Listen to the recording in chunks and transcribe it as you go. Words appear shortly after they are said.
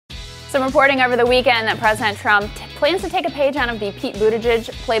Some reporting over the weekend that President Trump plans to take a page out of the Pete Buttigieg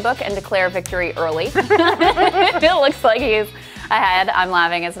playbook and declare victory early. It looks like he's ahead. I'm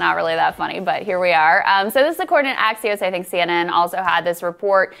laughing. It's not really that funny, but here we are. So this is according to Axios. I think CNN also had this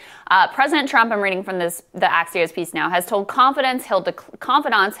report. President Trump, I'm reading from the Axios piece now, has told confidants he'll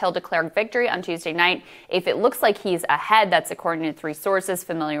declare victory on Tuesday night if it looks like he's ahead. That's according to three sources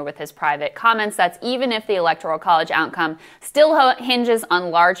familiar with his private comments. That's even if the Electoral College outcome still hinges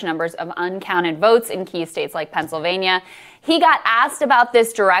on large numbers of uncounted votes in key states like Pennsylvania. He got asked about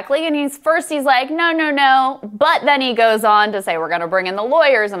this directly, and he's like, no. But then he goes on to say, we're going to bring in the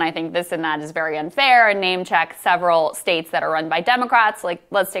lawyers, and I think this and that is very unfair, and name check several states that are run by Democrats.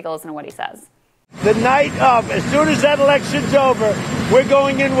 Let's take a listen to what he says. The night of, as soon as that election's over, we're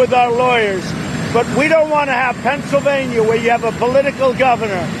going in with our lawyers. But we don't want to have Pennsylvania, where you have a political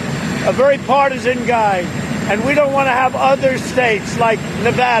governor, a very partisan guy, and we don't want to have other states like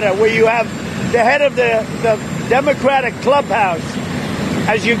Nevada, where you have the head of the Democratic clubhouse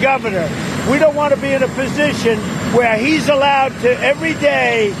as your governor. We don't want to be in a position where he's allowed to every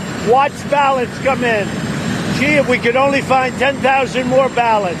day watch ballots come in. Gee, if we could only find 10,000 more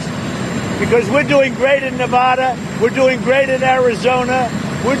ballots, because we're doing great in Nevada, we're doing great in Arizona,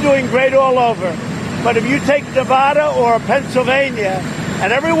 we're doing great all over. But if you take Nevada or Pennsylvania,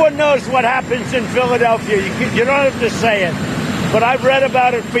 and everyone knows what happens in Philadelphia, you don't have to say it, but I've read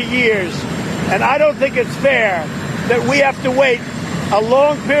about it for years. And I don't think it's fair that we have to wait a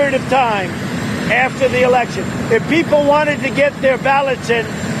long period of time after the election. If people wanted to get their ballots in,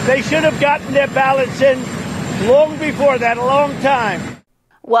 they should have gotten their ballots in long before that, a long time.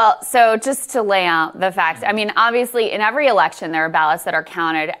 Well, so just to lay out the facts, I mean, obviously in every election, there are ballots that are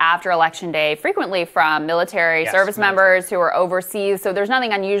counted after Election Day, frequently from military service members who are overseas. So there's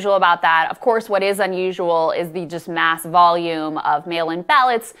nothing unusual about that. Of course, what is unusual is the just mass volume of mail-in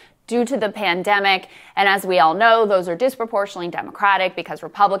ballots due to the pandemic. And as we all know, those are disproportionately Democratic because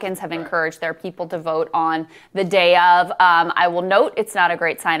Republicans have encouraged their people to vote on the day of. I will note it's not a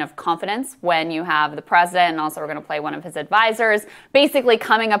great sign of confidence when you have the president, and also we're going to play one of his advisors, basically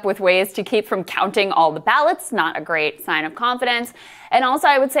coming up with ways to keep from counting all the ballots. Not a great sign of confidence. And also,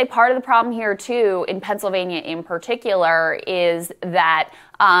 I would say part of the problem here, too, in Pennsylvania in particular, is that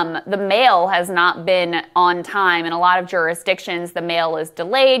the mail has not been on time. In a lot of jurisdictions, the mail is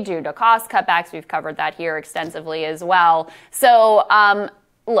delayed due to cost cutbacks. We've covered that here extensively as well. So,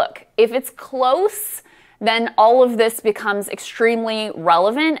 look, if it's close, then all of this becomes extremely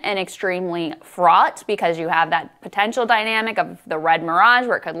relevant and extremely fraught because you have that potential dynamic of the red mirage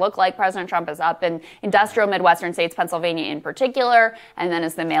where it could look like President Trump is up in industrial Midwestern states, Pennsylvania in particular. And then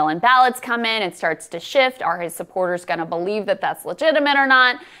as the mail-in ballots come in, it starts to shift. Are his supporters going to believe that that's legitimate or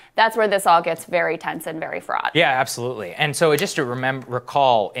not? That's where this all gets very tense and very fraught. Yeah, absolutely. And so just to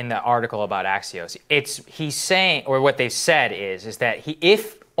recall in the article about Axios, he's saying, or what they've said is that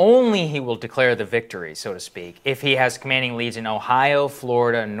if only he will declare the victory, so to speak, if he has commanding leads in Ohio,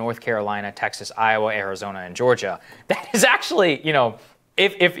 Florida, North Carolina, Texas, Iowa, Arizona, and Georgia. That is actually,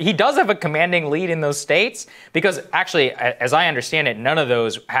 if he does have a commanding lead in those states, because actually, as I understand it, none of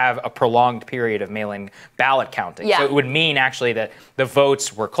those have a prolonged period of mail-in ballot counting. Yeah. So it would mean actually that the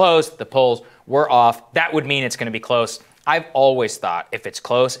votes were close, the polls were off. That would mean it's going to be close. I've always thought if it's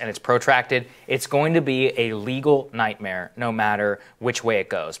close and it's protracted, it's going to be a legal nightmare no matter which way it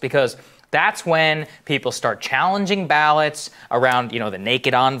goes. Because that's when people start challenging ballots around, the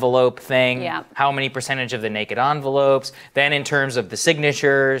naked envelope thing. Yeah. How many percentage of the naked envelopes? Then in terms of the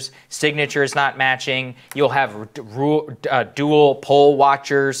signatures not matching. You'll have dual poll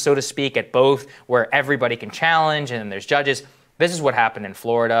watchers, so to speak, at both where everybody can challenge and then there's judges. This is what happened in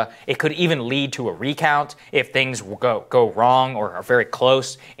Florida. It could even lead to a recount if things go wrong or are very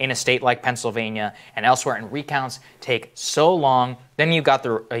close in a state like Pennsylvania and elsewhere. And recounts take so long. Then you've got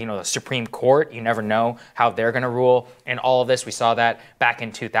the Supreme Court. You never know how they're going to rule in all of this. We saw that back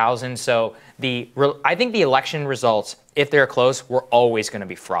in 2000. So I think the election results, if they're close, were always going to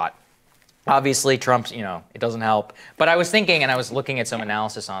be fraught. Obviously, Trump's, it doesn't help. But I was thinking, and I was looking at some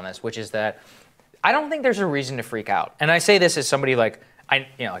analysis on this, which is that I don't think there's a reason to freak out. And I say this as somebody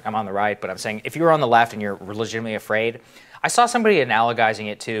I'm on the right, but I'm saying if you're on the left and you're legitimately afraid, I saw somebody analogizing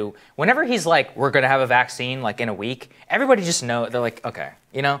it to whenever he's like, we're going to have a vaccine like in a week, everybody just know, they're like, okay,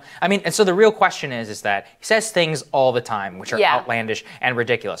 and so the real question is that he says things all the time, which are outlandish and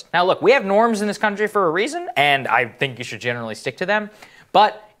ridiculous. Now, look, we have norms in this country for a reason, and I think you should generally stick to them.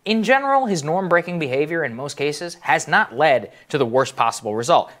 But in general, his norm-breaking behavior in most cases has not led to the worst possible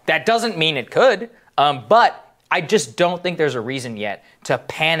result. That doesn't mean it could, but I just don't think there's a reason yet to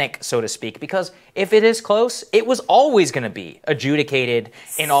panic, so to speak, because if it is close, it was always going to be adjudicated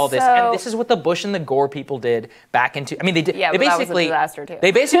in all this. And this is what the Bush and the Gore people did back into. I mean, they did. Yeah, they but basically, that was a disaster too.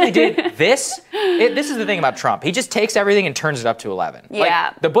 They basically did this. This is the thing about Trump. He just takes everything and turns it up to 11. Yeah.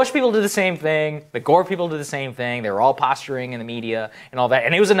 Like, the Bush people did the same thing. The Gore people did the same thing. They were all posturing in the media and all that.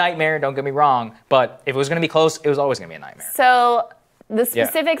 And it was a nightmare, don't get me wrong. But if it was going to be close, it was always going to be a nightmare. So the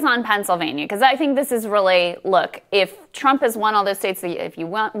specifics on Pennsylvania, because I think this is really, look, if Trump has won all those states, if you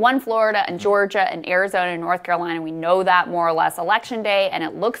won Florida and Georgia and Arizona and North Carolina, we know that more or less election day, and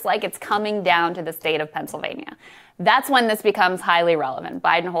it looks like it's coming down to the state of Pennsylvania. That's when this becomes highly relevant.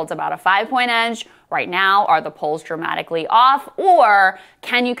 Biden holds about a 5-point edge. Right now, are the polls dramatically off, or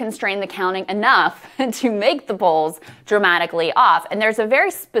can you constrain the counting enough to make the polls dramatically off? And there's a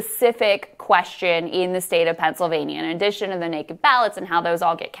very specific question in the state of Pennsylvania, in addition to the naked ballots and how those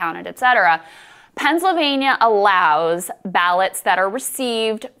all get counted, et cetera. Pennsylvania allows ballots that are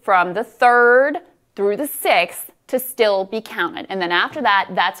received from the 3rd through the 6th to still be counted. And then after that,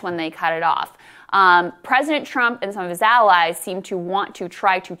 that's when they cut it off. President Trump and some of his allies seem to want to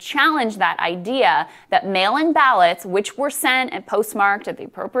try to challenge that idea that mail-in ballots, which were sent and postmarked at the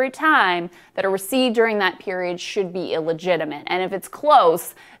appropriate time, that are received during that period should be illegitimate. And if it's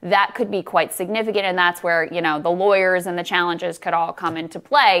close, that could be quite significant, and that's where, you know, the lawyers and the challenges could all come into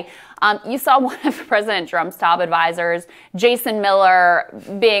play. You saw one of President Trump's top advisors, Jason Miller,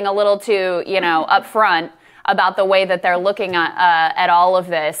 being a little too, you know, upfront about the way that they're looking at all of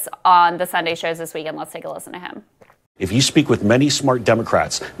this on the Sunday shows this weekend. Let's take a listen to him. If you speak with many smart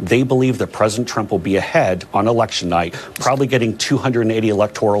Democrats, they believe that President Trump will be ahead on election night, probably getting 280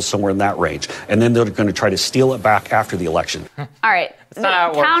 electorals, somewhere in that range. And then they're going to try to steal it back after the election. All right.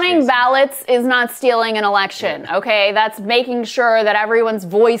 Counting ballots is not stealing an election, okay? That's making sure that everyone's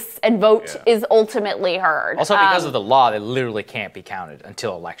voice and vote is ultimately heard. Also, because of the law, they literally can't be counted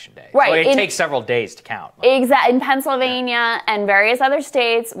until Election Day. Right. So it takes several days to count. Exactly. In Pennsylvania and various other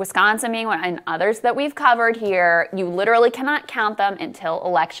states, Wisconsin being one, and others that we've covered here, you literally cannot count them until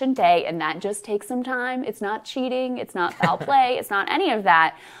Election Day, and that just takes some time. It's not cheating. It's not foul play. It's not any of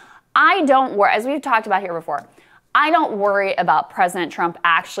that. I don't worry, as we've talked about here before, I don't worry about President Trump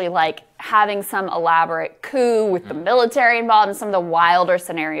actually like having some elaborate coup with the military involved in some of the wilder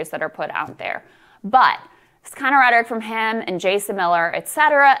scenarios that are put out there. But this kind of rhetoric from him and Jason Miller, et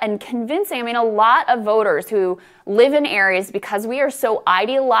cetera, and convincing, I mean, a lot of voters who live in areas, because we are so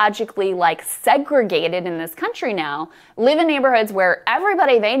ideologically like segregated in this country now, live in neighborhoods where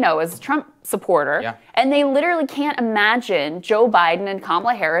everybody they know is a Trump supporter, and they literally can't imagine Joe Biden and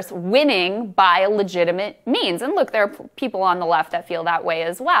Kamala Harris winning by a legitimate means. And look, there are people on the left that feel that way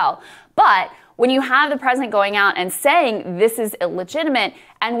as well. But when you have the president going out and saying this is illegitimate,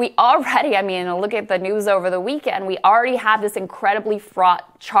 and we already, I mean, look at the news over the weekend, we already have this incredibly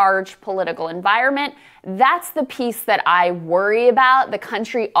fraught, charged political environment. That's the piece that I worry about. The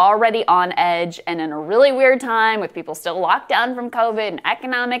country already on edge and in a really weird time with people still locked down from COVID and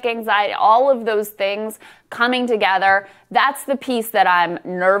economic anxiety, all of those things coming together. That's the piece that I'm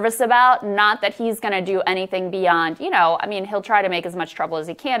nervous about. Not that he's going to do anything beyond, you know, I mean, he'll try to make as much trouble as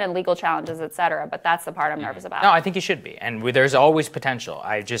he can in legal challenges, et cetera, but that's the part I'm nervous about. No, I think he should be. And there's always potential.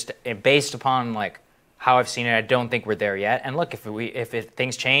 I just, based upon like how I've seen it, I don't think we're there yet. And look, if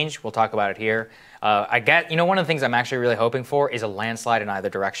things change, we'll talk about it here. I get, you know, one of the things I'm actually really hoping for is a landslide in either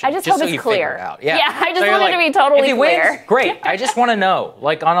direction. I just hope so it's you clear. figure it out. Yeah, I just want it to be totally if he clear. Wins, great. I just want to know,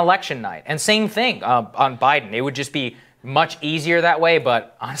 like on election night. And same thing on Biden. It would just be much easier that way,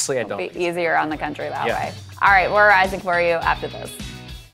 but honestly, I don't. It'll be easier on the country that way. All right, we're rising for you after this.